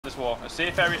war. A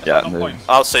safe area to Yeah, stand on points.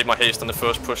 I'll save my haste on the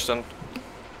first push then.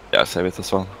 Yeah, save it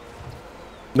as well.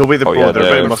 No way, they're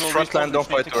very much. Frontline, don't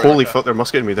fight too early. Holy fuck, they're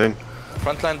musketing me down.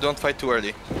 Frontline, don't fight too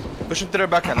early. Push into their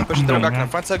backline, push into their backline.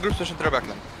 Frontside groups, push into their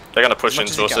backline. They're gonna push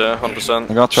into us here, 100%.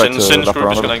 I'm gonna try to Sin's wrap group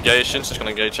around is gonna them. engage, Sin's gonna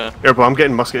engage here. Erbel, I'm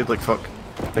getting musketed like fuck.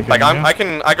 Like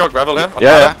I got gravel here.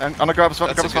 Yeah, I'm gonna grab as well.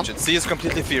 That's a good shit. C is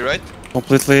completely free, right?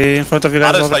 Completely in front of you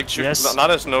guys. That is like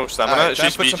that is no stamina.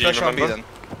 She's put some BG, pressure on B remember?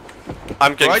 then.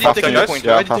 I'm getting Why are you fucked taking here, the guys. point?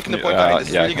 Why are you taking the point on me? This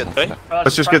is really good. Okay.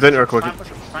 Let's just get down to our quick.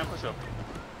 Try and push up.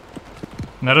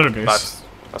 Another guys.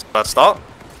 That's a bad start.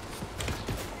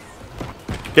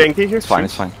 Getting key here? It's fine,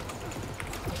 it's fine.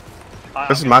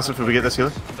 This is massive if we get this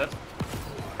healer.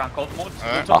 Can't call the mode.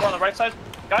 On the right side.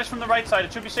 Guys from the right side,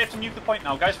 it should be safe to nuke the point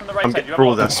now. Guys from the right side, you have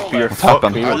bro, that spear. Fuck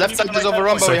me. Our left side is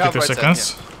overrun, but we have right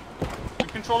side. You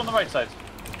control on the right side.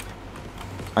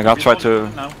 I'm gonna try to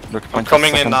look I'm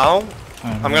coming in now.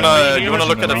 I'm gonna. You wanna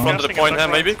look at the front of the point here,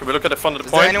 maybe? Can we look at the front of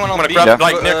the point? anyone I'm on gonna B? grab Yeah.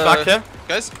 like near back here.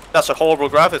 Guys? That's a horrible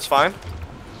grab. It's fine.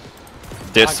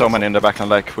 There's so many in the backline,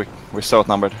 like we're so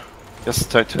outnumbered.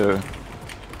 Just try to.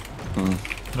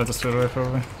 Let us throw away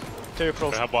probably. We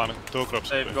have one, two groups.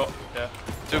 There you go. Yeah.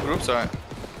 Two groups, alright.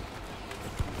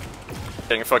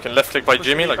 Getting fucking left click by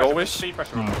Jimmy, like always. Speed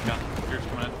pressure if you can. Groups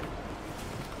coming in.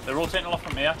 They're rotating a lot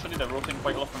from me actually. They're rotating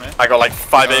quite a lot from me. I got like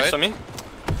 5 apes on me.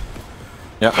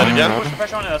 Yeah. Push the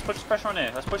pressure on it. Let's push the pressure on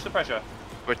it. Let's push the pressure.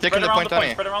 We're taking the point on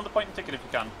A. Spread around the point and take it if you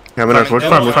can. Yeah, I'm in our forward.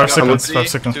 5 seconds.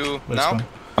 Two, Let's now? go.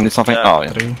 I need something. Yeah. Oh, yeah.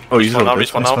 3. Oh, you Respawn now,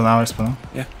 just respawn now. Respawn now.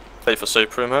 Yeah. Play for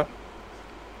safe room here.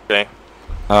 Okay.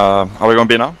 Are we gonna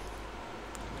be now?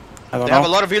 I don't They have a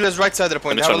know. lot of healers right side of the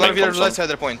point. They have a lot of healers right side of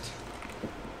the point.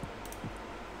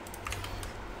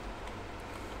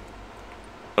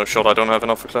 No shot, I don't have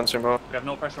enough for cleansing, bro. We have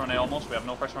no pressure on A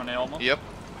almost. Yep.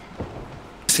 I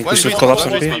think we should collapse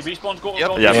on B. Respawns, go. Yep.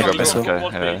 Go, Yeah, go, we go, got go, this, go, okay,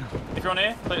 go, go, yeah. If you're on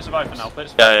A, play to survive for now. Play to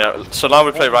survive. Yeah. So now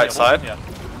we play right side. Yeah.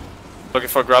 Looking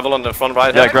for gravel on the front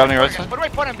right. Yeah, grabbing right side. Put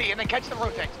right point on B and then catch the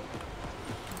rotate.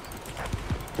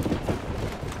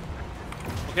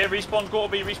 Okay, respawns go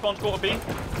to B.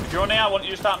 If you're on A, I want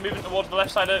you to start moving towards the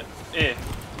left side of A.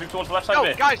 Move towards the left side of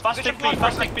A. Guys, Fast tick B,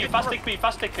 fast tick B, fast tick B,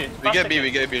 fast tick B.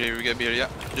 We get B, yeah.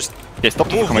 Just Okay,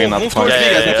 stop move coming in that towards point. B,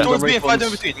 guys. Yeah. Move towards B and fight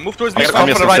in between. Move towards B. I'm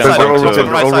and from fight the in right between.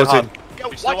 side. We're rotating. Yo,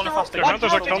 We still want to fast tick.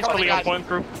 There's a constantly on point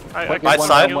group. Right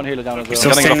side. We're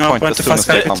still staying on point to fast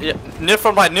Getting get enough it. point. Near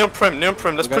front right, near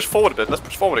prim. Let's push forward a bit. We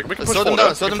can push Slow them forward.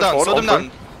 down, slow them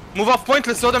down. Move off point,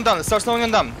 let's slow them down. Let's start slowing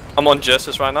them down. I'm on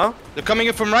Justice right now. They're coming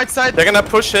in from right side. They're gonna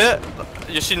push here.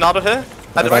 You see Nado here?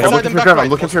 At the Right I'm front. side looking and for back grab. right. I'm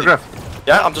looking for grab.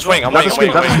 Yeah, I'm just waiting. I'm Grab the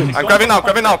waiting. screen. I'm grabbing now.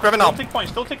 Still take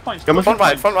points, still take points. Come on. Front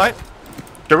right.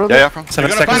 Yeah, from. 7 You're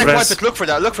gonna seconds panic rest. point,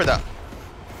 look for that.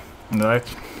 Right.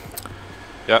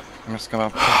 Yeah, I'm just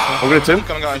gonna. I'm gonna Tim.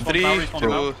 Coming on, 3, Respawn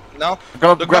 2, now. I'm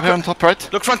gonna Look grab back- here on top right.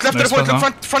 Look front left of the point,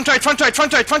 look front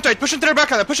right. Push into their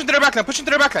backline, push into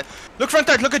their backline. Look front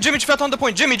right, look at Jimmy felt on the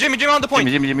point. Jimmy on the point.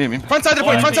 Jimmy. Front side of the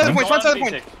point, front side of the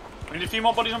point. We need a few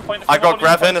more bodies on point. I got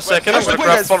grab in a second. I'm Push the gonna point,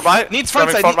 grab guys. front right. Needs front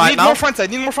Grabbing side, need now. more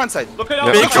front side. Look at it.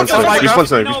 Yeah, Big front side, respawn side, If you're respawn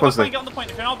side. not backline, get on the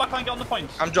point. If you're not backline, get on the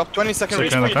point. I'm dropped 20 second So you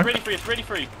respawn. can- It's ready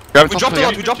free. Grab We it dropped a lot,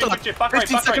 top. we dropped a lot. Back right,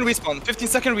 15 back second right. respawn, 15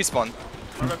 second respawn.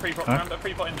 Remember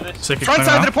pre-pot into this. Sick Front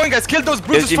side of the point, guys, kill those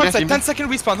bruises Yes, front side, Jimmy. 10 second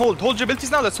respawn, hold your abilities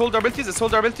now, let's hold our abilities. Let's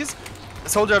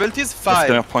stay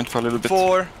 5, on point for a little bit.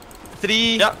 4,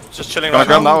 3, Yeah, just chilling Gonna right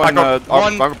grab now now. I and got.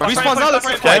 one. back. Respawn now, let's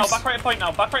Back go. right point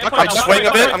now. I'm just waiting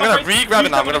a bit. I'm gonna re-grab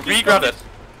it now. I'm gonna re-grab it.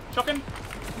 Shocking.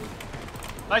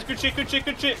 Nice, good shit. Push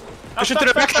into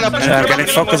the backline, push into Yeah, the getting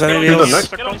backline. focus on Get on, heals. right?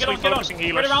 Get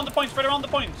on. Spread around the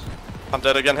point. I'm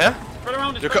dead again here. Spread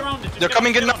around it. They're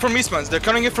coming in from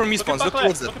respawns, look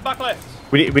towards it. Look at back left.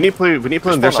 We need play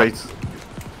on their sides.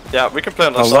 Yeah, we can play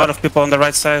on the A side. lot of people on the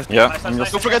right side. Yeah.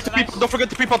 Nice. Don't forget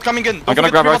the people coming in. I'm gonna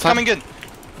grab right side. coming in.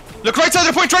 Look right side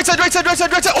of the point, right side.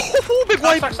 Oh, big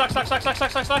wipe. Stack.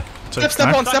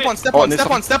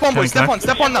 Step on, boys.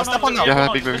 Step on now. Yeah,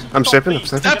 big baby. I'm stepping.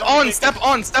 Step on,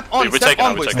 We're taking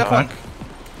it, boys. we're Step taking on.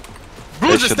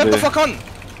 Bruiser, should step the be- fuck on.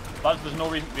 There's no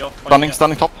reason to be off.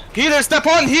 Standing top. Healer, step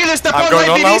on. I'm going Right,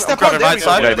 on BD, now. I'm step on. grabbing There right we go.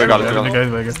 side. Yeah, they got it. Very good,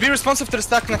 very good. Let's be responsive to the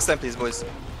stack next time, please, boys.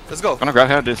 Let's go. Gonna grab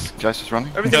here. This guy's just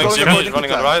running. Everything going Jimmy, according he's to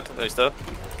running on the plan. right. He's dead.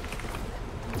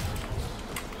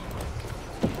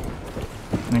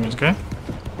 I think it's okay.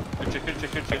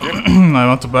 Good. I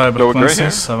want to buy Lower grey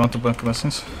blessings. I want to buy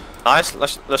blessings. Nice.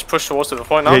 Let's push towards the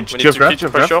point now. Yeah, We need to keep the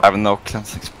pressure I up. have no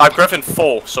cleansing. I'm grabbing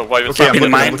 4, so why would Okay, I'm in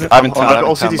looking. mind. I haven't I've got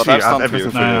all 10, CDC, but I I've have stunned everything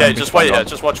you. for you. Yeah, just wait. Yeah,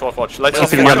 just watch. Let's I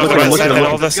think I'm I'm looking, looking I'm at looking.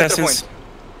 all the Get the assassins.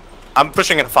 I'm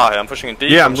pushing in far here, I'm pushing in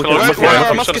deep. Yeah, I'm just looking- gonna I'm look looking- for it.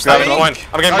 I'm I'm just looking- grabbing the point.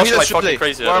 I'm getting Our muscle healers like should fucking play.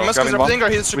 crazy. Our though. muscles are Grabbing playing, our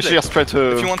healers should We should play. just try If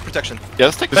you to... want protection. Yeah,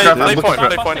 let's take Just this. grab- Lay I'm point, looking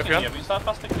lay for- point if you can. We start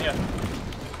fasting here.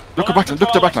 Look back, look to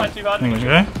the backline. English,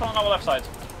 okay? Control on our left side.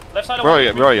 Left side. Where are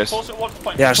you? Where are you? Close it towards the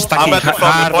point. Yeah, Close it stuck I'm in at the towards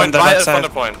front of hard the on point, the right right at front side. of the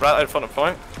point, right at front of the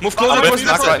point. Move closer I'm towards with the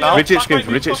Max side. right now. Retake screens,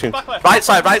 retake screens. Right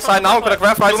side, I'm gonna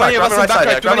grab right Too side, many of grab us right in back side right,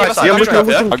 here, too grab many right of us side. in I'm back looking,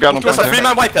 right. I'm looking. I got him. There's a free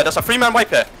man wipe here, there's a free man wipe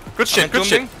here. Good shit, good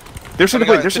shit. They're to the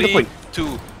point, they're to the point.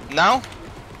 2, now.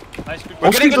 Nice, good. We're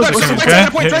Oh, getting screens, good. those Right screens. side of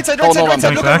the point, right side, Oh, right side, no, right I'm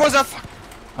side. Look getting at Rosa.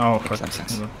 Oh, fuck. Makes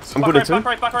sense. I'm good at two.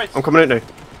 Back right. I'm coming out now.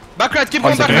 Back right, keep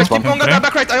One going back second, right, keep one going second.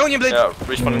 back right. Ionian blade. Yeah,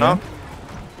 respawning now.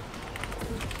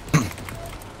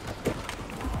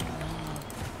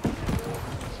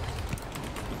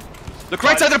 Look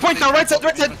right side of the point now, right side,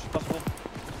 right side.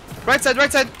 Right side,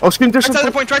 right side. Oh, screen, there's Right side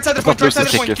of the point, right side of the Not point, right lose side the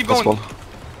of the kick point. if Keep going. possible.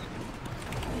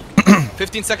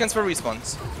 15 seconds for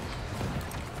respawns.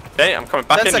 Okay, I'm coming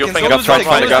back 10 in, you're seconds. playing Don't up lose try the to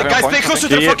find a kick. grab Guys, point. play closer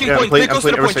to the Yeah, fucking yeah, point. Play closer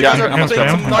to the point. You yeah, guys are I'm playing playing,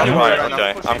 some I'm non-war right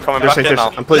Okay, now. I'm coming Their back side, in there's.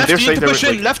 now. I'm playing Left, their you side, need to they're push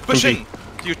in. Left, push in.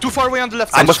 You're too far away on the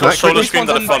left I'm side. just solo screen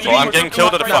to the Respawns front, bro. on- I'm getting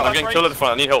killed at the front, I'm getting killed at the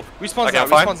front, I need help. Respawns Okay, now, I'm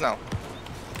fine. respawns now.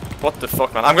 What the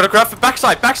fuck, man? I'm gonna grab the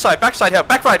backside here.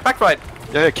 Back right.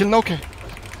 Yeah, kill Noki.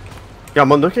 Yeah,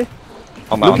 I'm on Nuki.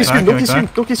 Oh, Nuki man. screen, Can Nuki we screen,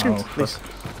 try? Nuki screen, Oh, please.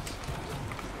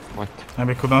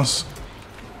 Maybe cooldowns.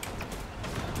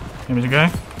 Maybe the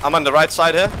guy. I'm on the right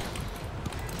side here.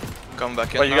 Come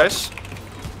back in. Where you now. guys?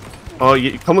 Oh,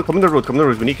 come on the road,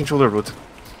 we need control of the road.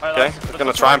 Okay, I'm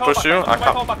gonna try and push you. I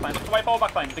can't. Let's wipe our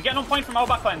backline. They're getting on point from our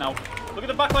backline now. Look at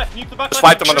the back left. Nuke the back left.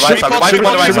 Swipe them on the right side. Wipe them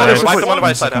on the right side. Wipe them on the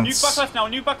right side. Nuke back left now.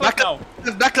 Nuke back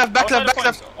left now. Back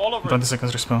left. All over 20 it.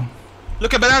 seconds respawn.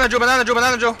 Look at Banana Joe.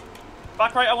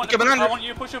 Back right. I want Okay, Banana.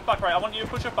 you to push up back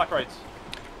right. Back right.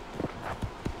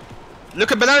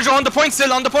 Look at Banana Joe on the point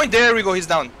still, on the point. There we go, he's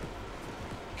down.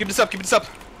 Keep this up.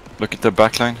 Look at the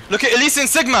backline. Look at Elise and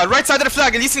Sigma, right side of the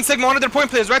flag. Elise and Sigma, one of their point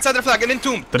players, right side of the flag, and in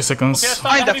tomb. 30 seconds. Okay,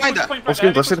 Find that. Let's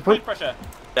get the point.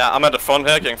 Yeah, I'm at the front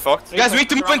here getting fucked. Guys, we need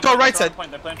to move into our right side.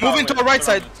 Move into our right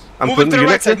side. I'm Move putting into the the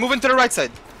right unit side. here. Move into the right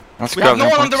side. Let's We have grab no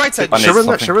them one on the points. right side. I need Shivering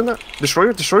something. that. Destroyer.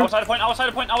 Outside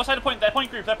the point. Their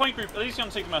point group.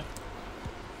 Elysium Sigma.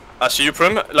 I see you,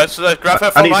 Prim. Let's grab her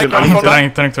I front need line. to- I need Front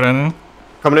line. Turning to run.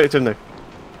 Coming out to him now.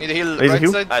 Need a heal Need a right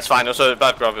heal? side. It's fine, there's a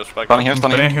bad grab. Stunning here,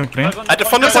 stunning here. Heal green. At the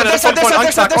front of This side,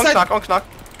 this side. on knack.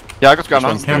 Yeah, I got grab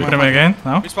now. Heal green again.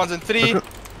 Now. Respawns in 3,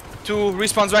 2,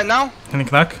 respawns right now. Healing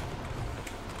knack.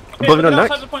 Above it on neck.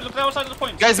 Look at the outside of the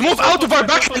point. Guys, move out of our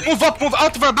backline. Move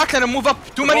out of our backline and move up.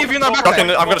 Too many of you in our backline.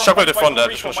 I'm gonna shockwave the front there.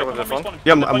 Just gonna shockwave the front.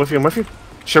 Yeah, I'm with you.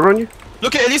 Shiver on you.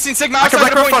 Look at Elise and Sigma, I can outside of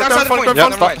the break point, front, outside of the front, point. Yeah,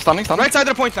 Never mind. stunning. Right side of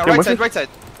the point now, Yeah, right side.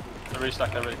 They're really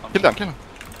stacked. They're really pumped. Kill them.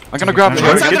 I'm gonna grab Okay.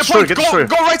 them. Right side of the destroyed, point, get destroyed.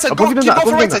 go right side, Above keep you going doing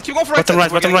for that, right side, keep going for right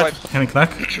side. Bottom right. Healing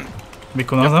knack. Be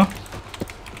cooldowns now.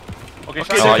 Okay,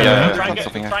 Oh, yeah, try and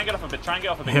something, get off a bit.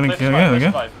 Healing, Let's healing, survive, okay. let's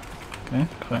survive. Okay. I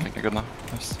Fine. think you're good now.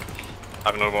 Nice. I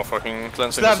have no more fucking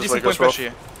cleansing. Slab, This is where decent it goes point well. pressure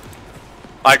here.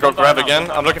 I got grab again.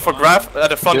 I'm looking for grab at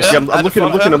the front Yes, here. Yeah, I'm At the looking.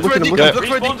 front here. Look for a Yeah. decap, look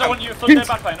for a Respawns, I decap. want you to flood their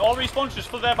backline. All respawns, just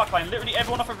flood their backline. Literally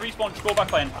everyone off of respawn, just go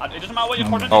backline. It doesn't matter what you're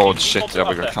coordinating. Oh just shit, go to yeah, the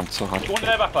we left got camped so hard. there. Go into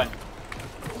their backline.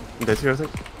 That's here, I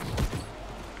think.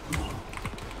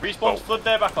 Respawns, flood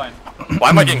their backline. Why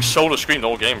am I getting solo screened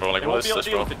all game, bro? Like, They what won't is be able this, to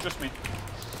deal bro? with it, trust me.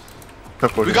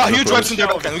 We got huge wipes in their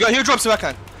backline. We got huge wipes in their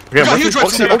backline. Okay, got huge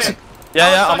wipes in their backline.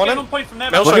 Yeah, I'm on Get it. point from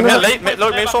their Mail backline. showing here, Looking late,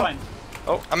 load mail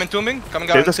show. I'm entombing. Coming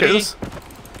Get out in this, 3, this.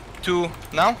 2,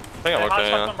 now. I think They're I'm hard okay,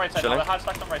 stacked on yeah. right side. Chilling. They're hard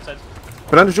stacked on right side.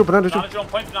 Banana Joe. Banana drone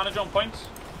point.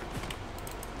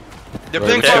 They're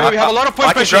playing Okay, forward. We have a lot of point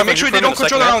I can pressure. grab Make it, sure you they put it in don't a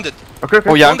control second, around it. Okay.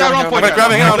 Oh yeah, Don't down I'm around point. I'm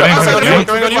grabbing now. it, Outside I'm of the going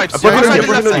point, on you. wipes. Above you, Outside above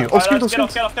the left you. side. Oh, screen, Get screen.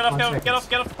 off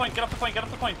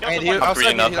the point. And here, I'm outside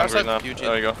green me, up, here, I'm green outside. up. Eugene.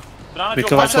 There we go. Banana We drone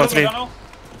kill point. us, three.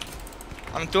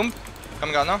 I'm entombed.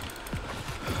 Coming out now.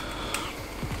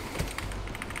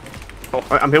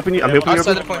 I'm helping you.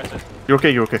 Outside the point. You're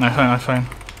okay. I'm fine.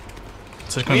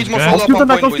 We need more Okay. follow up Let's on do that, point.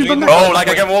 let's do We need that. more Bro, like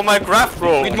I get all my graph,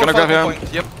 bro. We need I'm more gonna follow grab up on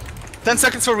point. Yep. 10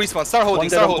 seconds for respawn. Start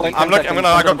holding. I'm looking,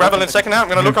 I got gravel in a second now. I'm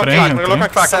gonna look on Okay, crack, I'm gonna look on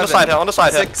okay. crack, on the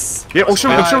side here. 6. Yeah. Oh,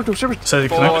 shiver. 30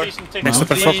 Four. knack. Next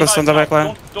super focus on the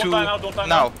backline. Don't die now, don't die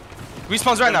Now.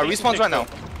 Respawns right now.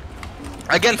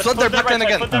 Again, flood their backline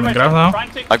again. I'm gonna grab now.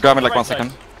 I'll grab it like 1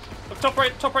 second. Top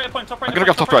right point. I'm gonna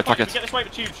grab top right, fuck it. Get this wipe,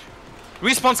 it's huge.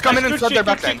 Respawns come in and flood their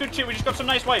backline. Good shit, we just got some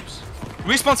nice wipes.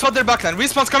 Respawns flood their backline.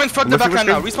 Respawns come in, flood their Looking backline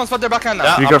now. for Respawns flood their backline now.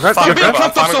 Yeah, You I'm got that? Stop You being got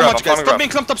clumped up so grab, much, guys. I'm Stop being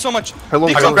clumped up so much. How long?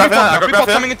 Big How long? clump, grab, people grab,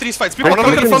 coming in 3 fights. I'm People looking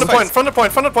coming in front of 3 the point,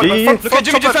 fights. front of the point. Yeah, yeah, Look at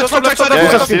Jimmy J. Front right side. Yeah,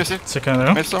 Left yeah. side. See, see. Second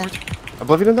arrow. Mid sandwich.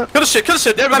 Above you in that? Kill the shit. There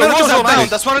we go. Banana Rosa Joe's down. nice.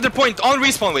 That's one of their point. On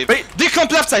respawn wave. Wait.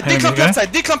 Declump left side. Hey, Declump okay. left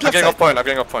side. Declump I'm left getting side.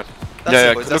 off point. That's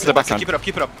Yeah, it, boys. look That's at the it, boys. backline.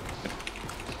 Keep it up.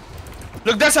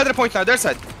 Look, their side of the point now, their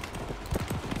side.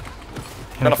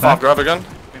 I'm gonna far grab again.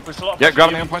 Yeah,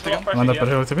 grab me on point again. Land up a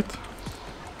little bit.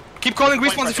 Keep calling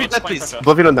respawns if you're dead, please.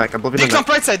 Above you on neck, above you on D-clump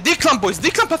neck. right side, D-clump boys,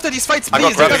 D-clump after these fights, I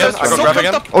please. got grab again, I got grab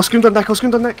again. Oh, screamed on neck, oh,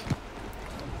 screamed on neck.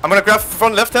 I'm gonna grab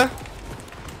front left here.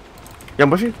 Yeah, I'm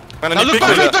with you. I'm Now gonna look, need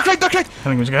back big. right, back right.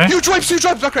 Healing which guy? Huge wipes,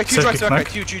 back right, huge Circuit wipes, back right.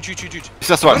 knock. Huge. It's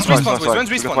just right, When's it's right, respawns, it's boys? right. When's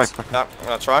Good respawns? wipe. Yeah, I'm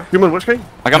gonna try. Human, which guy?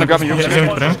 I'm gonna grab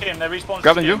you.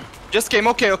 Grabbing you. Just came,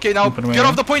 okay, now Open way. get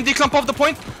off the point, D-clump off the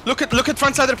point. Look at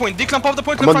front side of the point, D-clump off the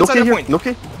point, I'm look on front side of the Nokia point.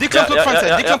 here, Nokia. D-clump Yeah, look front yeah, side,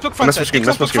 yeah, D-clump yeah. look front Let's side, push game,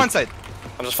 D-clump look let's push front side.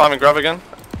 I'm just farming grab again.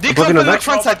 D-clump on look neck.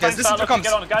 front side, guys, this is the comes.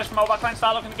 Guys from our backline,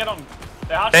 start looking to get on.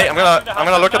 Hey, I'm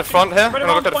gonna look at the front here. I'm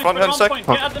gonna look at the front here in a sec.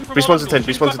 Response to 10,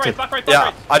 response to 10.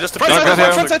 Yeah, I just Front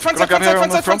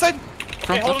deployed. side.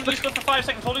 Okay, hold on just for 5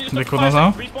 seconds, hold on just They for could 5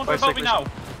 now? seconds. Respawn above me now.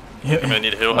 I'm gonna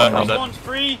need a heal here. I'm dead. Respawn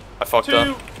 3, I fucked 2,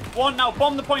 up. 1 now.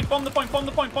 Bomb the point.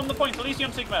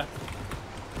 Elysium Sigma.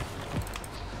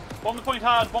 Bomb the point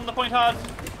hard.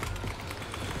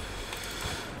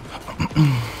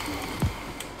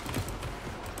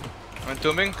 I'm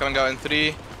tombing, coming out in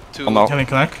 3, 2. Oh no. Healing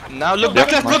connect. Now look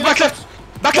back left, look back left.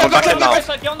 Back left, back back now. left.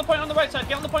 Get on the point on the right side.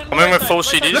 I'm in with full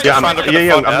CDs. Yeah, Try and look at the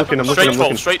yeah, front, I'm looking, I'm Straight looking.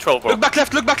 12, straight 12, bro. Look back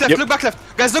left, look back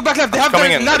left. Guys, look back left. They have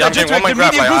coming their in. now Yeah, the I'm jet doing one track, the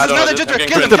grab, medium like, I bruises, don't now know, the jet I'm track.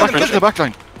 getting Kill Get them, the kill them, backline, kill get the them.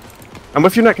 backline. I'm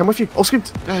with you, neck, I'm with you. Oh, screamed.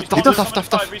 Respawn Tough.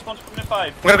 Respawn coming in 5.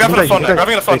 I'm gonna grab the front, Okay.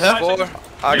 grabbing the front here. 4. I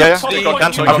Yeah, got yeah. speed, got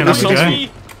cancel, Okay, got cancel. okay.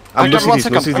 I'm Grab no one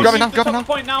CDs, no second. CDs. Grab it now, grab it now.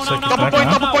 Point now.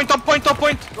 Top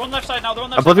point. They're on left side now.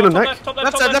 Above you on neck.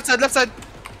 Left side.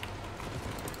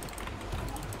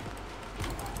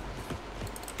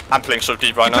 I'm playing so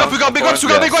deep right now. We got big ones,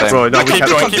 Yeah, big ones. same. Bro, now we Keep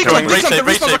going, The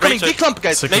respawns are coming. race it. D-clump,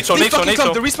 guys. Second.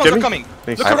 D-clump, the respawns are coming.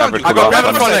 Thanks. Look I around have you. I got grab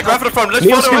the front there, grab the front. Let's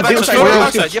Neil, follow the Neil, backside. Neil, Go Neil.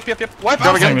 outside. Yep. Wipe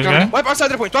Grab outside. again. Wipe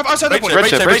outside the point.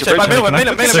 Race it. By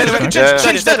Yeah.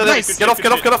 Get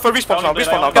off for respawn now. Get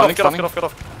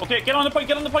off. Okay, get on the point.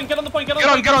 Get on.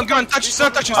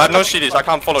 Start touching. I have no CDs, I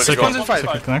can't follow you. Seconds in 5.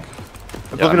 Circuit connect.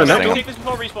 Above you on neck. Take this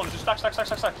before respawn. Just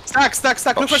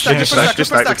stack. Look for shit. Stack.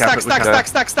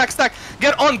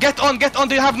 Get on.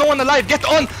 Do you have no one alive? Get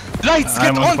on. Lights, get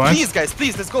I'm on on, point. please, guys.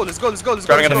 Please, let's go.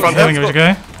 Grabbing at the front Healing here. which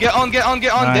guy? Get on. Nice,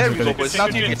 There we okay. go, boys. Now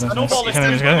take it. Snowball this.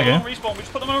 Healing which guy again? Respawn. We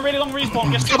just put them on a really long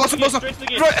respawn. Get Go, straight to the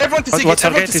gate. Bro, everyone to see What's it.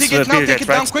 our Everyone to gate? see It's it now. big Take gate, it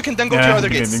down right? quick and then go to Yeah, your other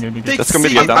big gates. gate. Take Let's go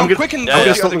mid C gate it down. down quick and go Yeah, to yeah.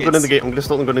 your Still other not going in the gates. gate. I'm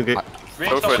still not going in the gate.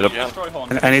 Range Go for it, destroy, yeah. destroy horn.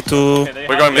 And I need to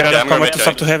We're going mid, get yeah, a I'm going cover mid. to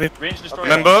stop too heavy. Range destroy.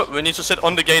 Remember, we need to sit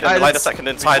on the gate and light attack the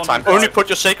entire time. Only put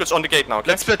your sacreds on the gate now, okay?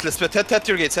 Let's split. Head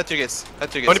to your gates.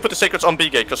 Only put the sacreds on B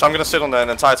gate, because I'm gonna sit on there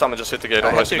the entire time and just hit the gate, Head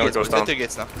otherwise to it your never gates, goes down. head to your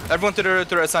gates now. Everyone to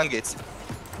their assigned gates.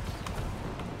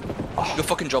 Good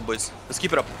fucking job, boys. Let's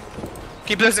keep it up.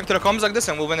 Keep listening to the comms like this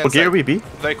and we'll win What gate are inside we, B?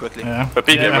 very quickly. Yeah. But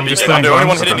B gate, I'm B just gate. I'm the staying only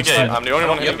one calm, hitting the so I'm gate. I'm the only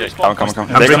one hitting the gate. Come. I'm They're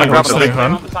breaking gonna horns. grab I'm something,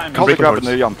 breaking- huh? Call the grab and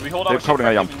the jump. We hold They're our probably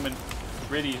gonna jump.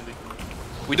 really easily.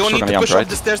 We don't Still need to gonna push jump, up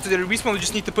the stairs to the respawn, we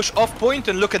just need to push off point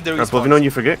and look at the Above you on respawn.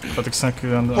 you forget. But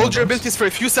exactly on the Hold your abilities for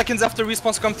a few seconds after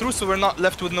respawns come through so we're not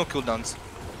left with no cooldowns.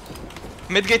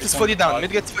 Mid-gate is fully down.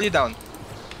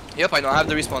 Yep, I know, I have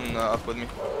the respawn up with me.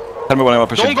 Tell me when I'm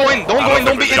pushing. Don't go in, don't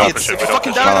be don't idiots. push it, If we you're don't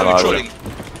fucking push it. down, No, we're no, trolling.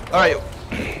 Alright,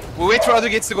 we'll wait for other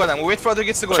gates to go down.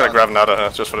 Should I grab another here,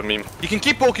 just for the meme? You can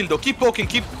keep poking though, keep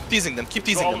teasing them, All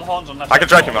the horns on that I can side.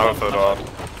 drag him out further on.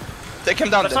 Take him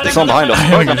down. That's He's on behind us.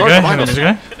 Healing which guy? Behind Healing which us.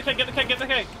 guy? Get the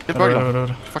keg. Get Over, back. over,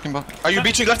 over. Fucking back. Are you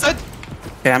beaching left side?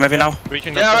 Yeah, I'm heavy now.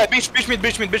 Yeah, alright, beach mid.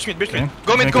 Okay.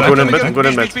 Go mid, Going in mid, I'm going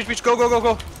in mid. beach, go. We're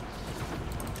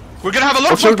gonna have a lot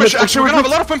of Offshore point pressure, mid, actually, we're gonna have a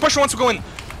lot of point pressure once we go in.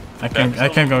 I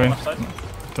can't go in.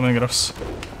 Too many graphs.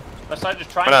 Left side, just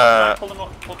try I'm gonna- and pull them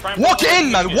up. Walk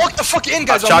in, man, walk the fuck in,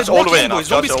 guys. I've charged all the way in, boys.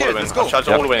 Don't be scared, let's go. I've charged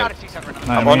all the way in.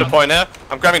 I'm Nah, on the point here.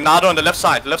 I'm grabbing Nado on the left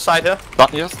side here.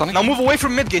 Yes, stunning. Now move away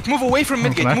from mid-gate, Connect. move away from Get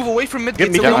mid-gate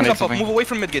me, so we yeah, don't I need jump up, something. move away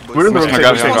from mid-gate, boys. We're in the wrong Respawn side,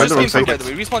 grab, we're Respawn in just the wrong came through, by side. the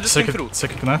way. Respawn just came through.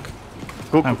 Second connect.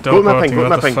 Go I'm mapping, teleporting,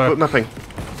 what the go fuck? mapping.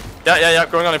 Yeah,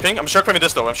 going on the ping. I'm circling with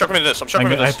this though. I'm circling with this. I'm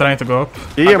trying to go up.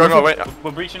 Yeah, I'm going yeah, away. We're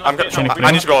breaching I'm left gonna. gate now.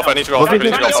 I need to go off. I need to go off. I need to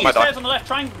go off. I might die. Stairs on the left.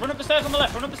 Try and run up the stairs on the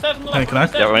left. Can you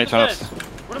connect? Yeah, we need to turn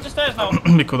Run up the stairs now.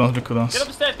 Big cooldowns. Get up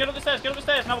the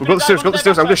stairs. Now Go upstairs, I'm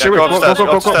gonna Yeah, share go it. up the stairs. Go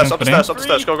up the Go. stairs. Up the stairs. Up the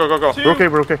stairs. Go.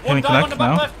 We're okay. Can you Dive on the connect back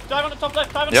now? left. Dive on the top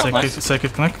left. Dive on the Yeah. top left.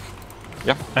 Circuit connect.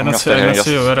 Yeah. I don't see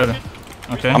you. Where are you?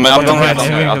 Okay. I'm done.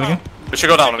 Healing. We should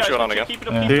go down. We should go down again. Keep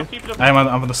it Yeah. up. Keep it up. I'm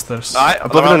on the stairs. Alright,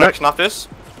 Above I'm the gonna neck. snap this.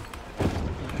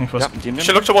 It was We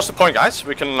should look towards the point, guys.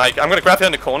 We can like. I'm gonna grab here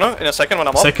in the corner in a second when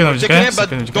I'm off. second of Take guy. it in, but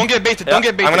Second of don't get baited, don't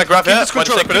get baited. I'm gonna grab Keep here, this but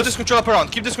control, take keep this. this control up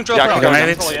around, keep this control Yeah, up I around. can Yep,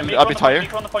 go. Control, yeah, I'll be tired.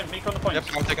 Meet on the point. I'm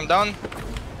taking him down.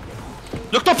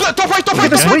 Look, top right, top right, top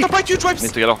right, huge wipes!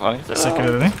 Need to get off, Ali.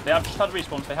 Second ready. They have just had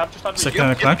respawns. They have just had respawns.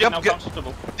 Second crack. Yep, Now yep. counts as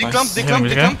double. Declump, Nice. declump,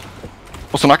 declump.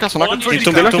 Och så nacka, så nacka. Hold on,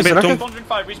 Tum, tum, tum. Respawns in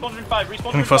 5, respawns in 5,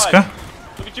 respawns in 5. Fuska.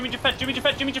 Look at Jimmy Jafet, Jimmy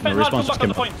Jafet, Jimmy Jafet. No, Hard come respawn's back on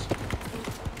the just points.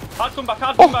 Hard come back,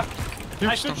 hard come back.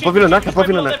 Nice, good shit. Pop in a knack, Spread pop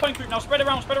in a all their knack. point group now. Spread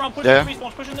around, push Yeah. the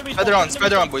respawns, pushing the respawns.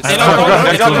 Spread around, boys. In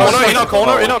our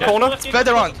corner. Spread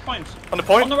around. On the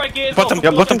point. On the right gate as Bottom,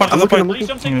 well. yeah, bottom part of the point. Please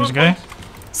don't take Here's both guy. points.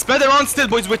 Spread around still,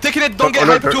 boys. We're taking it. Don't get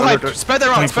Under, hyped, too under, hyped. under. Spread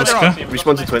around, spread around.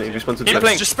 Respawn to 20, respawn to Keep 20.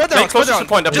 playing. Just spread Play around, close spread to the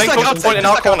point. They're Just playing like close to the point in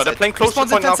our outside, corner. They're playing close to the Respawns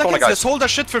in point in 10 our corner, seconds. guys. Let's hold that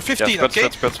shit for Yeah, 15, spread,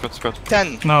 okay? spread.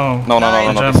 10, No. No,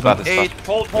 Nine, this bad, this 8, bad.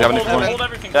 hold, We haven't Hold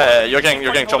everything. Yeah, you're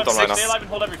getting jumped on right now. Stay alive and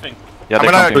hold everything. Yeah, I'm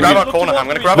they gonna can't grab be. our corner. I'm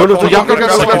gonna grab No, our no, corner. yeah, I'm grabbing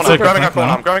second, our corner.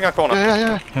 now. I'm grabbing our corner.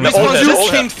 Yeah. Respawn there, juice all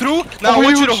came through. Now I Oh,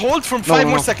 want you to huge. hold for No, 5 no,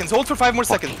 more no. seconds. Hold for 5 more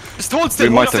seconds. Just hold still.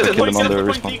 We hold might have still. to kill him on the Declump,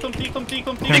 respawn.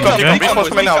 Respawn's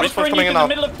coming now. Respawn's coming in in the now.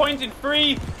 middle of point in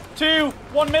 3, 2,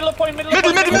 1. Middle of point. Middle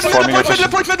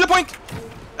point.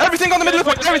 Everything on the middle of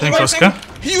point. Everything. Thanks, Oscar.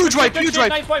 Huge wipe, huge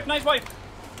wipe. Nice wipe.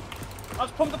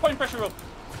 Let's pump the point pressure up.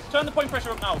 Turn the point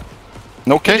pressure up now.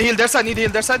 No Need to K. heal their side, need to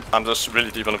heal their side. I'm just really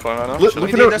deep on the point right now. Look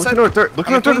at our third, look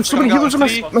at our third. There's so many healers on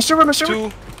us. Master, 2,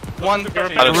 1.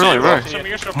 Right.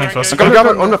 Thanks, Oscar. I'm gonna grab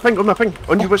it on my ping.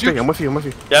 On you, West Bay. I'm with you.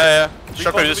 Yeah.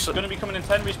 Sharpie, Respawn's just gonna be coming in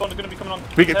 10. Respawn's gonna be coming on.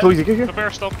 We get close, you get here. The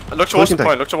bear stop. look towards the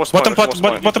point. Look towards the Bottom point.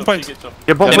 point, bottom point.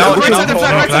 Yeah, bottom. You know, Right side of the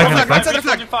flag, right side of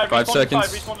the flag, Flag, right side of the flag. 5 seconds.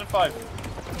 Respawn's in 5.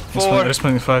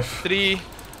 Respawn in 5. 3.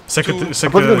 Second. Put it in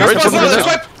Second. the Respawn, Respawn, now let's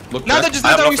yeah. wipe. Now they just I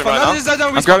died have on nothing respawn. right Now now. they just died on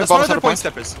I'm respawn. grabbing That's one of bottom their point point.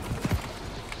 steppers.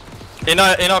 In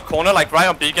our corner, like right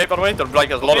on B gate, by the way. There's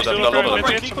like a lot of them. Top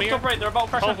right. They're about to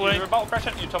crash into you. They're about to crash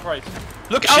into you. Top right.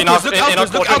 Look In our outwards, look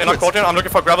outwards, look outwards. accordion. I'm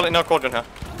looking for gravel in our accordion here.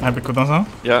 Happy cooldowns now.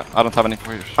 Yeah, I don't have any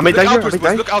for you. I may die Look here, I outwards, may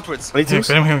boys, die. look outwards. I need Healing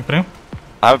to. Prim, healing Prim.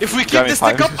 If we keep this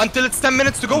stick up until it's 10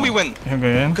 minutes to go, we win. Healing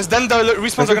again. Because then the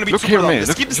respawns are gonna be Look super here, long. mate. Let's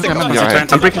Look keep the look stick at up. me.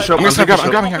 Alright. I'm breaking shot. I'm gonna grab. I'm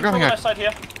grabbing Look at the here. left side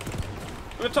here.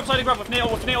 Look at the top side of the grab with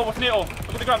NATO. Look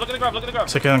at the grab. Look at the grab.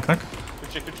 Second knack.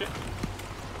 Good shit.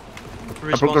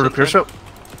 I broke the repair shot.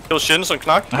 Kill shins and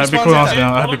knack. Happy Respawns cooldowns in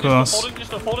now. Happy Hold cooldowns. on your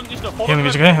stuff. Hold Healing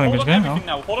on Vijay, healing hold on Vijay, everything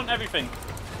now. Hold on everything.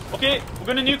 Okay, we're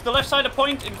gonna nuke the left side of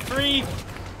point in 3,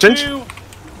 Cinch. 2,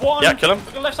 1. Yeah, kill him. Look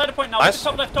at the left side of point now. Nice.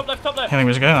 Top left. Healing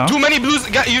Vijay now. Too many blues.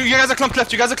 You guys are clumped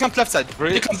left. You guys are clumped left side. Look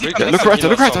right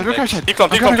side.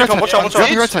 Declump. Watch out. Grab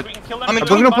me right side. We can kill them. I'm in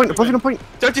Above you on point, above you on point.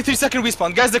 33-second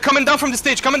respawn. Guys, they're coming down from the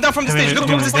stage. Look Healing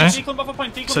towards the Vijay. stage. Declump off a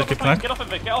point. Second knack. Get off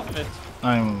of it.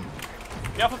 I'm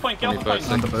Get off a point.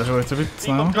 under pressure a little bit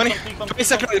now. 20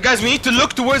 seconds. Guys, we need to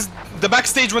look towards the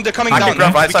backstage when they're coming I down. can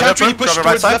grab right We side, can't really grab push right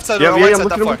towards side. left side Yeah, or yeah, right I'm side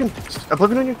that far. looking.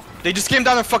 Above you on you. They just came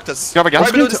down and fucked us. Grab a gas.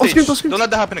 Right below the Screens, stage. screens. Don't let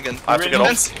that happen again. I have to get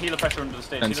off. Heal the pressure under the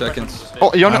stage. 10 seconds.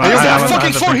 Oh, you're not. I- There I- are I- fucking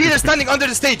I- 4 I- healers standing under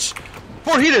the stage.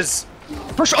 4 healers.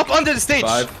 Push up under the stage.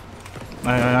 5.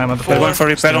 I'm at the Four. One for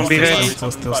repair on B Still. gate.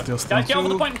 Guys, get off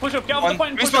the point and push up. Get off the One.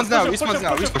 point and push Respawns up. now, Push respawns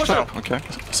now, up. respawns now. Okay.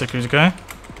 Security guy.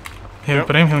 Healing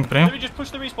Prim. Let me just push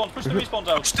the respawns. Push the respawns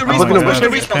out. Push the my respawns, push the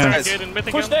God. respawns, guys. Get in mid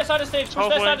Push again. their side of stage. Push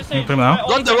their side of stage. Put him out.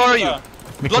 Blunder, where are you?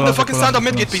 Blood the fucking sound of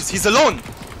midgate, please. He's alone.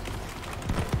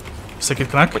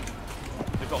 Second knack. They've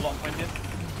got a lot of point here.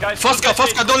 Guys,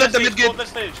 Fosca, don't let the midgate.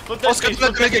 Oscar, don't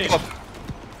let the midgate go up.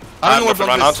 I don't know what Right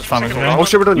blood now, is. just Fine, fucking okay. around. Oh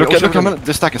shit, we're done. Look at him.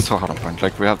 The stack is so hard on point.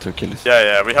 Like we have to kill this.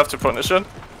 Yeah, we have to punish it.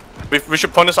 We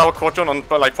should punish our accordion on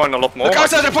like point a lot more. Look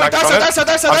outside the point, Like, outside. I'm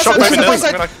shocked by this.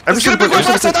 Let's get a big one,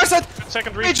 outside.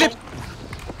 Second Hey, Jip.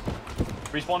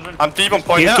 Respawns in. I'm deep on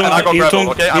point here Into- and I got into- gravel,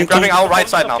 okay? I'm into- grabbing our right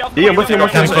side now. Yeah, I'm with you, I'm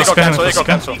with you.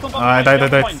 Cancel. I died.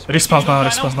 Respawns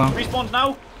now. Respawns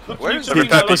now. Where is the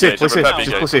repair Play safe, play safe. Repair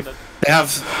Just BK. play safe. They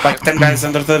have like 10 guys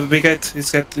under the big gate.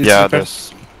 It's Yeah, repaired.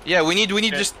 there's. Yeah, we need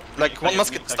just like one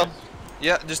musket. Stop.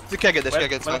 Yeah, just the keg it, Where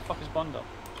the fuck is Bond up?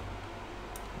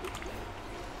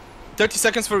 30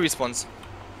 seconds for respawns.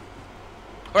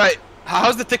 Alright,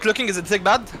 how's the tick looking? Is the tick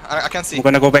bad? I can't see. I'm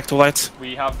gonna go back to light.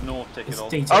 We have no tick at all.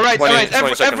 Alright, 20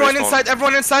 second everyone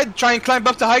respawn. inside, try and climb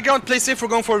up to high ground, play safe, we're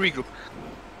going for a regroup.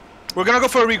 We're gonna go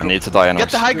for a I regroup. need to die anyways.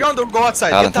 Get the high ground or go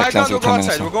outside. I'll Get the high take ground or cancel go 10 outside.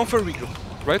 minutes. We're going for a regroup.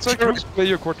 Right side group, play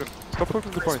your quarter. Stop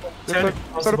pushing the point.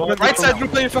 Right side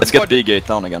group, play your Let's fucking get squad. B gate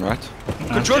down again, right?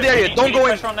 Control the area, We don't need go in.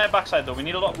 pressure on their backside though. We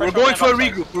need a lot of We're pressure going for a on their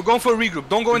backside. regroup. We're going for a regroup. Don't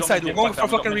go We don't inside. need We're to going get for a back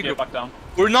down. fucking We don't need to get regroup. back down.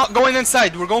 We're not going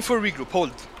inside. We're going for a regroup.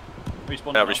 Hold. Respawn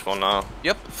Yeah, now. respawn now.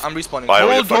 Yep, I'm respawning. Bio,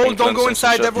 you're Hold, fucking don't go cleansing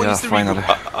inside. shit. Everyone Yeah, needs to finally. regroup.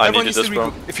 I Everyone needed needs to this,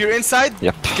 bro. regroup. If you're inside,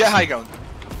 Yep. get high ground.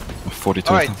 42.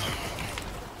 Alright.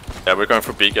 Yeah, we're going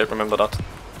for B gate, remember that.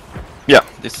 Yeah,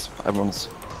 this everyone's.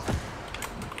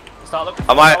 Start looking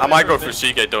I for might go for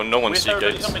C gate though, no one's Waste C their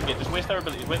abilities gates. on mid-gate. Just waste their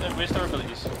abilities. Waste their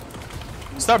abilities.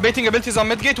 Start baiting abilities on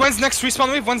mid gate. When's next respawn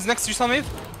wave?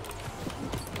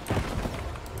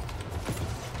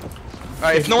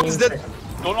 Alright, if no one's dead,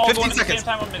 Don't all go 15 at the same seconds.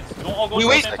 time on mid. Don't all go we at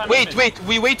wait, the same time on wait, mid. wait.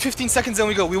 We wait 15 seconds and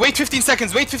we go. We wait 15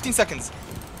 seconds. Wait 15 seconds.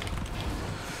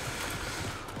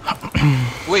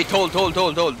 Wait, hold.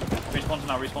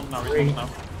 Respawn now.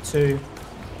 2,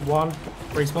 1.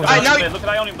 Respawn. Alright, now Look at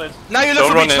Ionian Blades. Now you Don't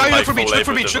look for run beach, in, now you like, look for beach, full look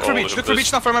for aim beach, with look for all beach, of look for this.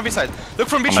 beach now from every side. Look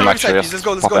from beach I'm from every actually side. just Let's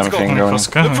go, let's pop go, let's go. everything going. Let's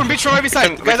go. Look from beach from every We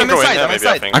can side. Guys, I'm go in inside, there, I'm maybe,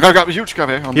 I inside. think. I got a huge guy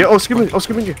here. On Yeah, I'll skip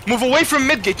you. Move away from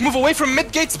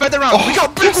mid-gate, spread around. We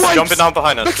got big They're jumping wipes. down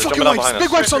behind us. Big They're fucking jumping down wipes. behind Big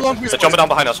us. wipes so long. They're jumping down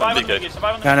behind us on big gate.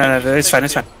 No, it's fine,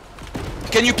 it's fine.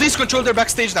 Can you please control their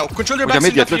backstage now? Control their We can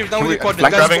backstage mid-gate, now. look, Down can with we the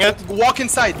coordinates. flank Guys, grabbing walk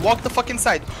inside. Walk the fucking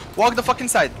side. Walk the fucking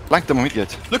side. Flank them on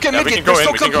mid-gate. Look at Yeah, we mid-gate. can There's go still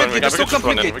in, we can clump go in. We mid-gate. There's still can just clump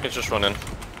run in. mid-gate. We can just run in.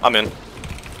 I'm in.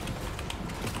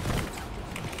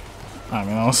 I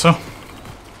mean, also.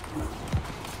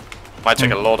 Might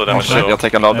take a lot of damage. Okay. They'll So.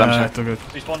 take a lot of Yeah, damage. too good.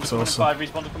 Respawn So coming in also. 5,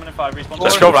 respawn coming in 5, respawn.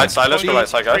 Let's go right side. Let's go right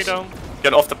side, guys. Three down.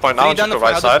 Get off the point now and Three just go down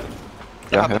right for side.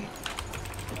 Yeah.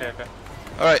 Okay.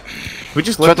 Alright. We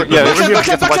just Try left to- it. yeah, Back we're left, here to back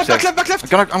get left, the back left, back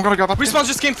left. I'm gonna grab up. Respawn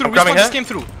just came through. I'm coming Respawn just here. came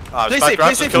through. Ah, Play back safe, grab,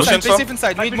 play safe kill inside, play Shinzo. safe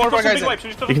inside. We need We more just of our got some guys big in. wipes, we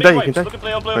just got You some can big die, you can wipes. die.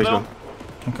 Look at Erbel Nice now.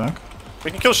 one. Okay.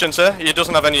 We can kill Shinzo. He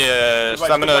doesn't have any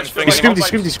stamina thing He screamed,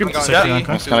 anymore. he screamed. Yeah.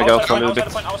 Okay. Just gonna go Outside a little the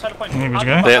bit. point, outside the point. Hey, which Out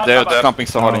guy? the back, They're out the back. camping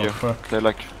so hard on Oh, you. fuck. They're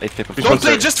like 8 people. Don't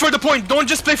play just for the point. Don't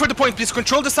just play for the point. Please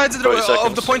control the sides of 30 the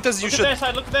seconds. point as you Look at should. their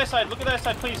side, look at their side, look at their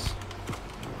side, please.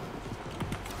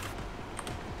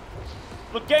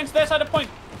 Look, get into their side of point.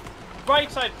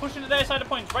 Right side, push into their side of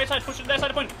point. Right side, push into their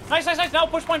side of point. Nice. Now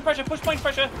push point pressure, push point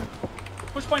pressure.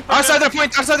 Push point pressure.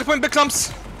 Outside the point, big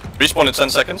clumps. Respawn in 10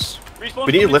 seconds. Respawn,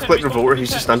 We need to come lift in like 10, Revolver, respawn, he's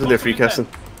just come in standing there 10, free casting.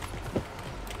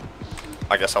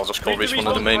 I guess I'll just call respawn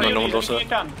to the main when no one does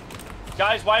that.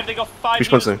 Guys, why have they got 5 Respawn's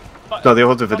healers down. No, they all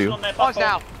have the video. on their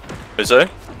platform? Is it?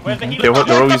 Where's the They're healer? all-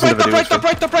 they're all using the video.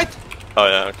 Top right. Oh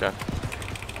yeah, okay.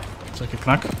 Take a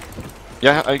knack.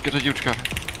 Yeah, I got a huge guy.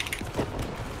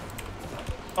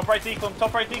 Top right declum,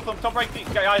 top right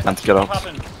declum. Guys, And that's get what out.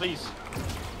 happened, please.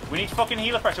 We need fucking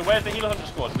healer pressure. Where's the healer hunter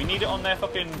squad? We need it on their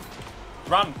fucking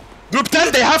ramp. Group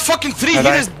 10, they have fucking 3 Alright.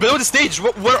 healers below the stage.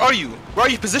 Where are you? Where are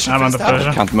you positioned I'm for under this to happen?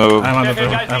 pressure. Can't move. I'm under Okay,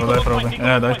 pressure. guys, I have a declum life on problem. point, Yeah, I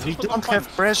declum on died. point, We declum on don't point.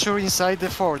 have pressure inside the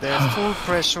fort. They have full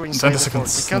pressure inside 20 the fort.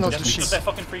 seconds. We cannot Yes, do Because shit. they're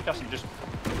fucking free casting, just...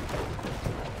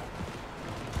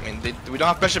 I mean, we don't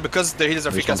have pressure because their healers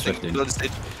are free casting below the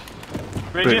stage.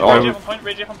 Rage all- on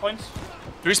point.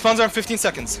 Respawns are in 15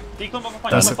 seconds. Declum on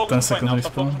point, That's stop a- focusing on that's point now, a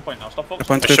stop focusing on point now, stop The focusing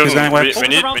point We group is shouldn't. going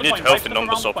wide. We need healthy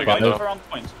numbers up again though.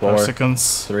 5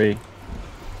 seconds. 3.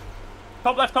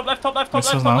 Top left,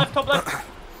 This is now. top left.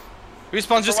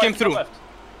 Respawns just came through.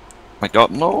 My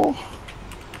god, no.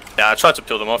 Yeah, I tried to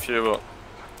peel them off you, but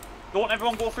Don't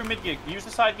everyone go through mid gate. Use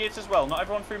the side gates as well. Not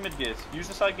everyone through mid gate. Use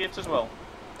the side gates as well.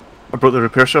 I brought the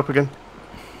repair shop again.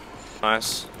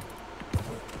 nice.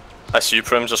 I see you,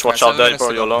 Prim. Just watch Yeah, out 7 there, minutes bro.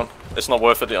 to You're go. alone. It's not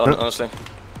worth it, honestly.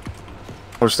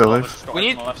 We're still alive. Just got We on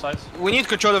need- the left side. We need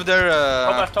control of their.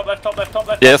 Top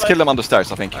left. Yeah, let's kill them on the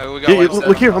stairs, I think. We got Yeah, one look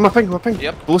step. here, I'm a ping.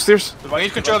 Yep. Below stairs. We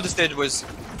need control of the stage, boys.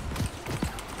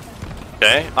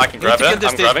 Okay, I can We need grab to kill it. the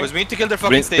I'm stage, grabbing. boys. We need to kill their We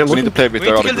fucking need, stage. we need to play with We their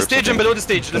need to other kill the groups, I stage and think. below the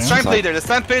stage. Let's try and play there. Let's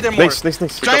try and play there more. Nice. Try and some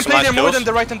play nice there more kills. than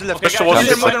the right and the left. Okay, Push guys, towards flood the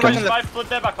their second. right and left. Flood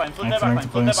their backline. Flood their I'm backline. playing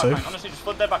Flood their safe. backline. Honestly, just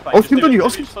flood their backline. I'll Just do keep on it. you, I'll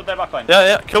Just flood their backline.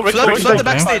 Yeah, kill Rick. Flood Rick. the Okay.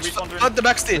 backstage. Respawn, Flood the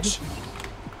backstage.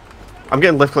 I'm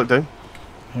getting left click down.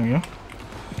 Here we go.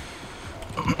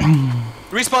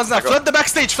 Respawns now. Flood the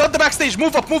backstage. Flood the backstage.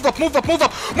 Move up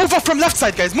from left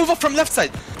side, guys. Move up from left side.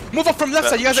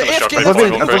 You guys are Should've AFK shot left right side.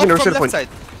 point. Move I'm up taking from the left point. side.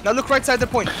 Now look right side the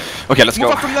point. Okay, let's Move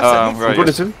go. up from left side, move Where I'm are going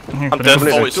you? to. Here, I'm put dead. it-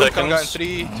 40 Two, come down. seconds.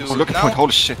 3, 2, Oh, look at the now. point,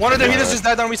 holy shit. One of their healers just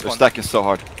died on The respawn. stack is so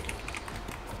hard.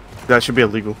 That should be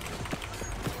illegal.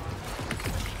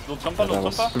 Little jumper,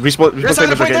 little jumper. Respawn Their side, timers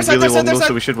their are getting side, really their long side, though, their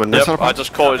so we should win Yep, this. I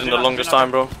just caught it in the longest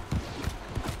time, bro.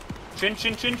 Chin.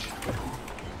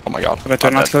 Oh my god. But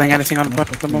we're not killing anything on the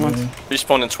point at the moment.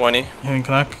 Respawn in 20. Hitting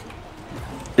knack.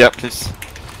 Yeah, please.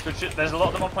 Good shit. There's a lot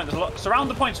of them on point. There's a lot. Surround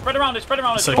the point. Spread around it. Second, Go,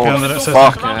 that's go, it. go,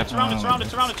 Fuck, surround yeah. it, surround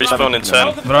it. Respawn in 10.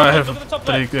 Look at the Bro, I top have left, look at the top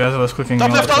 3 left. guys. I was clicking. Top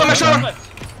on left, the- all of my Top shot. left.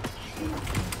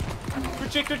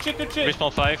 Good shit.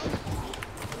 Respawn 5.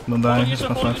 Don't die. Hold Just yourself,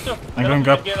 not hold left. yourself. I'm They're going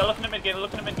looking up. at mid-gate, they're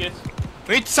looking at mid-gate.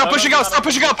 We need to stop pushing out.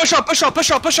 Push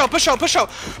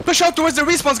out towards the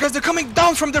respawns, guys. They're coming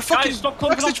down from their fucking Guys, stop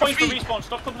clumping on backstage for point for free. respawn.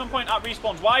 Stop clumping on point at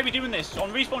respawns. Why are we doing this?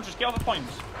 On respawns, just get off the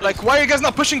points. Like, why are you guys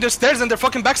not pushing their stairs and their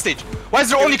fucking backstage? Why is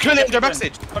there only clearly in their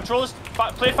backstage? Control this.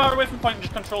 Play far away from point and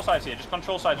just control sides here. Just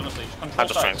control sides, honestly. Just control I'm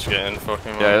just trying sides. to get in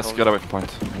fucking. Yeah, let's get away from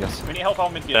point, I guess. We need help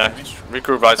out mid-gate. Yeah, don't we?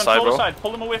 regroup right side, Control the bro. side.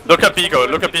 Pull them away from Look the at gate, B-Gate, pull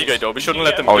them look away at from the B-Gate gate. though. We shouldn't You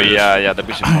let get them Oh do this. yeah, the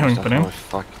bishop. I'm going Oh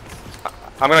fuck.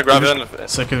 I'm gonna grab it.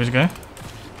 Second, which guy?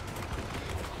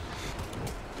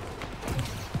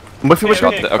 I'm with you, with you.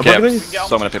 Okay, Okay, I'm with you.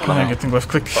 so many people Yeah, now. getting left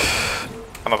click.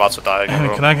 I'm about to die again, Henry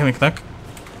bro. knack, Henry knack.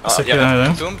 Second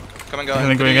there. Tomb. Come and go.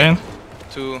 Henry go 3, again.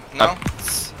 2, now.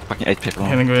 Fucking 8 people.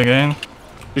 Henry go again.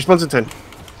 Respawns in 10. Respawn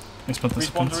 10 Respawns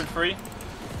seconds. are in 3,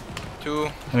 2,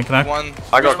 Henry knack. 1.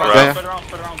 I got Respawn. grabbed. spread around,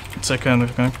 spread around. Second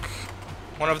Henry knack.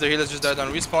 One of their healers just died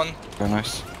on respawn. Very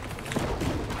nice.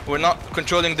 We're not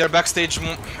controlling their backstage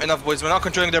enough, boys. We're not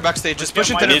controlling their backstage. Just push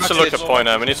into We their need to look backstage. at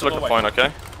point, we need to look at point,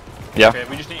 okay? Yeah. Okay,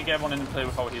 we just need to get everyone in and play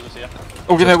with our healers here.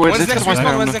 Oh, yeah, wait, When's next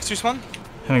respawn? When's next respawn?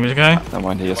 Henry go guy. Don't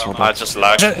mind, he is so I bad. just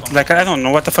lagged. Like, I don't know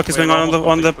what the fuck is going on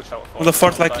the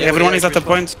fort. Like, everyone is at the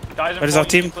point. Where is our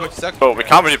team? Oh, we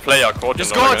can't really play our court.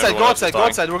 Just go outside, go outside, go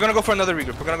outside. We're gonna go for another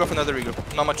regroup. We're gonna go for another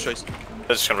regroup. Not much choice.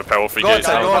 They're just gonna repair all 3 Go gates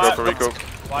outside, and go we'll go outside. for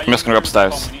regroup. I'm just gonna go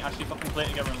upstairs. We need to actually fucking play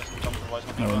together and listen to Thompson, otherwise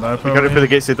nothing No, will die happen. You gotta repair probably. the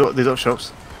gates, they don't have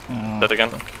shops. Dead again.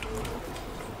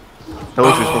 That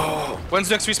was respawn. When's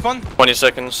next respawn? 20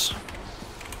 seconds.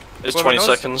 It's Whoever 20 knows.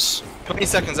 seconds. 20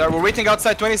 seconds. Alright, we're waiting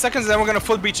outside 20 seconds, and then we're gonna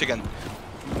full breach again.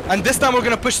 And this time we're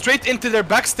gonna push straight into their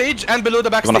backstage and below the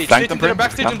backstage. flank Straight them, into their Prim?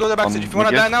 backstage and below the backstage. On If you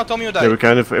wanna mid-gear? die now, tell me you Yeah, die. we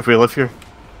can if we live here.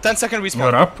 10-second We're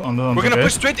respawn. up on the We're gonna gate.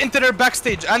 push straight into their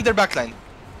backstage and their backline.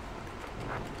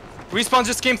 Respawn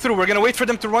just came through. We're gonna wait for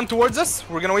them to run towards us.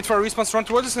 We're gonna wait for our respawns to run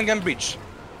towards us and then breach.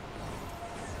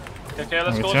 Okay,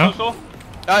 let's Wait, go, yeah. let's go.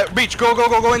 Breach.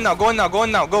 Go in now. Go in now. Go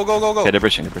in now. Go. Okay, they're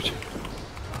breaching, they're breaching.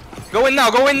 Go in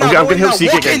now. Go in now. I'm Go gonna in help now.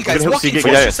 Seagate, Walk guys. in, I'm guys. gonna help Walk in. Seagate.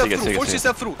 Force Yeah, yourself Seagate, through. Seagate, Force Seagate.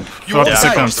 yourself through. You 40 walk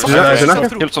seconds. inside. Yeah, Force yeah. yourself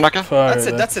through. Kill Sonaka. That's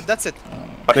it. That's it. That's it.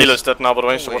 Our healer's dead now, by the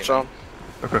way, so watch out.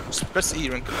 Press E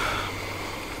rank.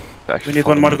 We need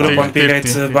one more group on P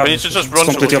gates. We need to just run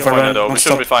towards the point though, we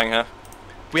shouldn't be fighting here.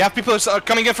 We have people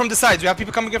coming in from the sides.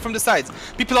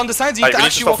 People on the sides, you need to We need to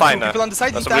actually stop walk fighting through. there. People on the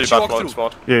sides, you That's need a to really actually bad walk point through.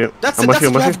 spot. Yeah. That's I'm it. with That's you, it.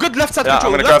 I'm We with have you. good left side Yeah,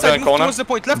 control. I'm gonna Left grab side, you in move corner. towards the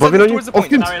point. Left Above side, you, move on towards the you.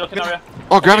 point. Off Area, look in area.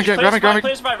 Oh, grabbing, Play grabbing, grabbing.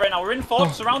 Play survive right now. We're in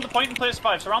fort. Surround the point and play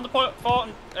survive. Surround the point.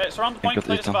 Surround the point. Good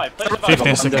Play lead, survive. Play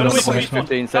 15 survive. seconds. Respawn.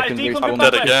 15 Guys, deep up I'm in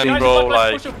dead back again, left. bro,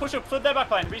 Guys, like- push up, flood their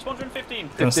backline. Respawns are in 15.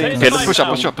 Yes. Play Okay, let's survive push up,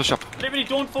 now. push up, push up. Literally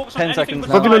don't focus on 10 anything seconds but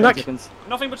now. Above you, on surviving. neck.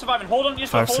 Nothing but surviving. Hold on to your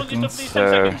stuff. 5 Hold on to your stuff for these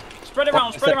 10 seconds. seconds. Spread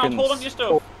around, spread around. Hold on to your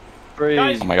stuff. 3.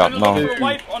 Guys, Oh my God, we're gonna look no. for a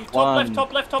wipe on top left,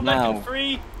 top left, top left. In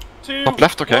 3, 2, Top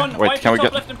left, okay. 1. Wait, Wipe can we top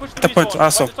get- left and push The point, respawn.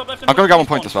 also. Wipe the top left and I'm gonna push grab one respawn.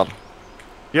 point as well.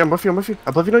 Yeah, I'm with you, I'm with you.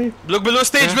 Above you, on you. Look below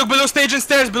stage. Look below stage and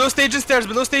stairs. Below stage and stairs.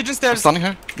 Below stage and I'm stairs. standing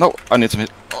here. No, I need some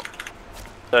hit.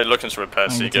 They're looking to repair I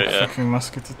need Seagate, to yeah. fucking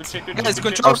musket Good it. shit, good Guys, shit,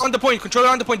 good shit. control around the point. Control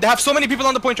around the point. They have so many people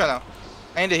on the point right now.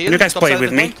 And the Can you guys play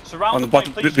with me? Surround On the point,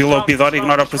 bottom, please, below surround, B-dot, surround,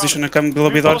 ignore our surround. position and come below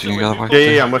B-dot. Reinforce it with- Yeah,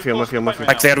 yeah, I'm with you, I'm with you, I'm with you.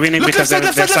 Like they're winning Look because left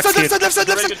side, they're left side, left stuck side, here. left side,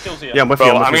 left Very side. good kills here. Yeah, I'm with you,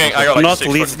 Bro, I'm I'm with getting, you. I got like Not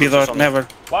 6 leave fucking B-dot, pushes on me. never.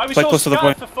 Why are we Play so close to the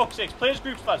scattered point. for fuck's sake? Play as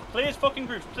groups, lads. Play as fucking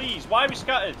groups, please. Why are we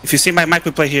scattered? If you see my mic,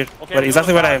 we play here. Okay, But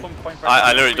exactly where I am.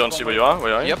 I literally don't see where you are.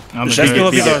 Where are you? Yep. On the Just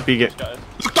below gate. B-dot. Big it.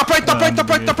 Look, top right, top right, top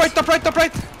right, top right, top right, top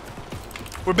right.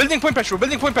 We're building point pressure. We're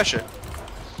building point pressure.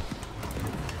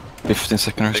 15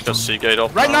 seconds. Because Seagate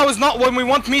up. Right now is not when we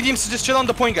want mediums to just chill on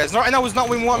the point, guys. Right now is not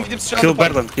when we want mediums to chill Kill on the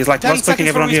point. Berlin. He's like 10 one clicking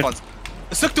seconds for everyone here. respawns.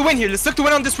 Let's look to win here. Let's look to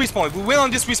win on this respawn wave. We win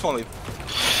on this respawn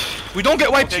wave. We don't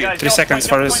get wiped here. 3 seconds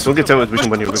for us. Don't get out, we Push, can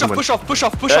win here, we push can off, win. push off, push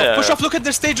off, push Yeah, off, yeah, push yeah. off. Look at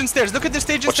their stage and stairs. Look at their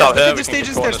stage and Watch stairs. out Look here, at their we can stage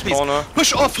and keep going stairs, in this please. corner.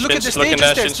 Push off. Look at their Shin's looking stage there,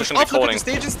 and stairs. Shin's Push looking off. Look at calling. the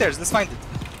stage and stairs. Let's find it.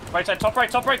 Right side, top right,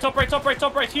 top right, top right, top right,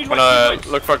 top right. Huge I'm right, huge gonna right.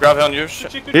 look for grab here on you. Good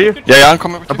shit, good Yeah, shit, good Yeah, shit. yeah, I'm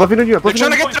coming with you. Above you, on you, above They're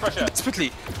you. trying On to you. get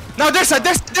desperately. Now their side,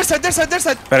 their side, their side, their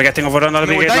side. We're getting overrun on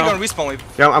the No, we're gate dying now. on respawn wave.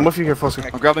 Yeah, I'm with you here, Foster.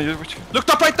 I'm grabbing you with you. Look,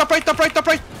 top right, top right, top right, top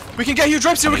right. We can get huge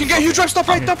reps here. We can get huge reps. Top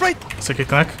right, top right. Second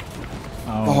knack.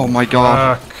 Oh my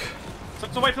god. Fuck.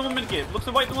 Look to wipe them on the mid gate. Look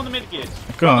to wipe them on the mid gate.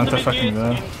 Go on, On the the mid fucking gate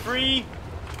there. in 3,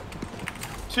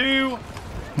 2,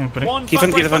 Yeah, but 1. Keep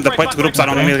on giving them the point groups are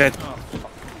on the middle gate.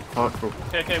 Oh, cool.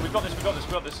 Okay, we've got this, we've got this,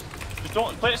 we've got this. Just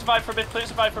don't play it survive for a bit, play it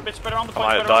survive for a bit, spread around the I point,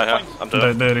 might spread die around here. the point. I'm They,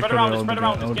 dead. they Spread recover around it, all spread the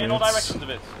around it, get in all gates. directions of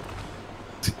it.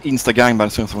 Insta gangbang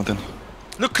as soon as I went in.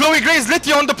 Look, Chloe Gray's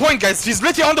literally on the point, guys. She's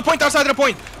literally on the point outside of the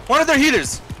point. One of their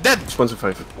healers dead. Spawns in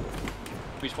 5.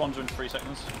 Respawns are in 3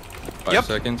 seconds. 5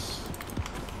 seconds.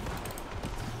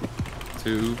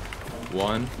 2,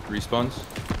 1, respawns.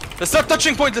 Let's start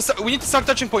touching point. We need to start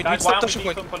touching point. We need Guys, to why start aren't touching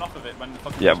we point. defumping off of it when the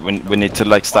fucking... Yeah, we need to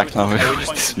like stack now.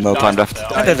 No time left.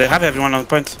 How did they have everyone on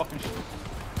point? Fucking shit.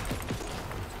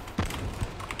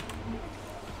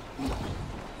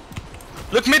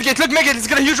 Look mid gate, let's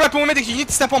get a huge rep on mid gate. You need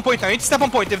to step on point now. You need to step on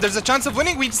point. If there's a chance of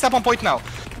winning, we need to step on point now.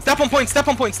 Step on point, step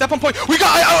on point, step on point. We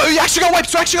actually got wiped,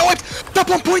 Step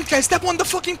on point, guys, step on the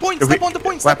fucking point, step on the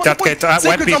point, step on the point.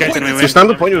 Wipe B gate and we win. Just stand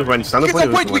on point with Ryan, stand on Get on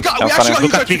point point, with we actually got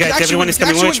Look at B gate, everyone is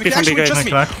coming with HP from B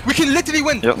gate. We can literally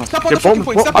win. Yeah. Step on the fucking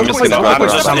point, step on the point, step on the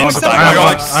point, step on I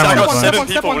the point. got 7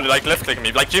 people like left clicking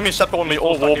me. Like Jimmy step on me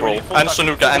all war, bro. And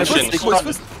Sanuka and Shins.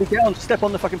 Get on, step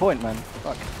on the fucking point, man.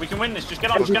 Fuck. We can win this, just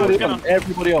get on, just get on.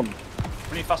 Everybody on.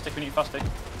 We need fast stick, we need fast stick.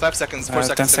 5 seconds, 4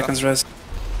 seconds. 10 seconds rest.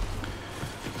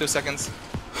 2 seconds.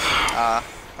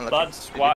 Lads, why?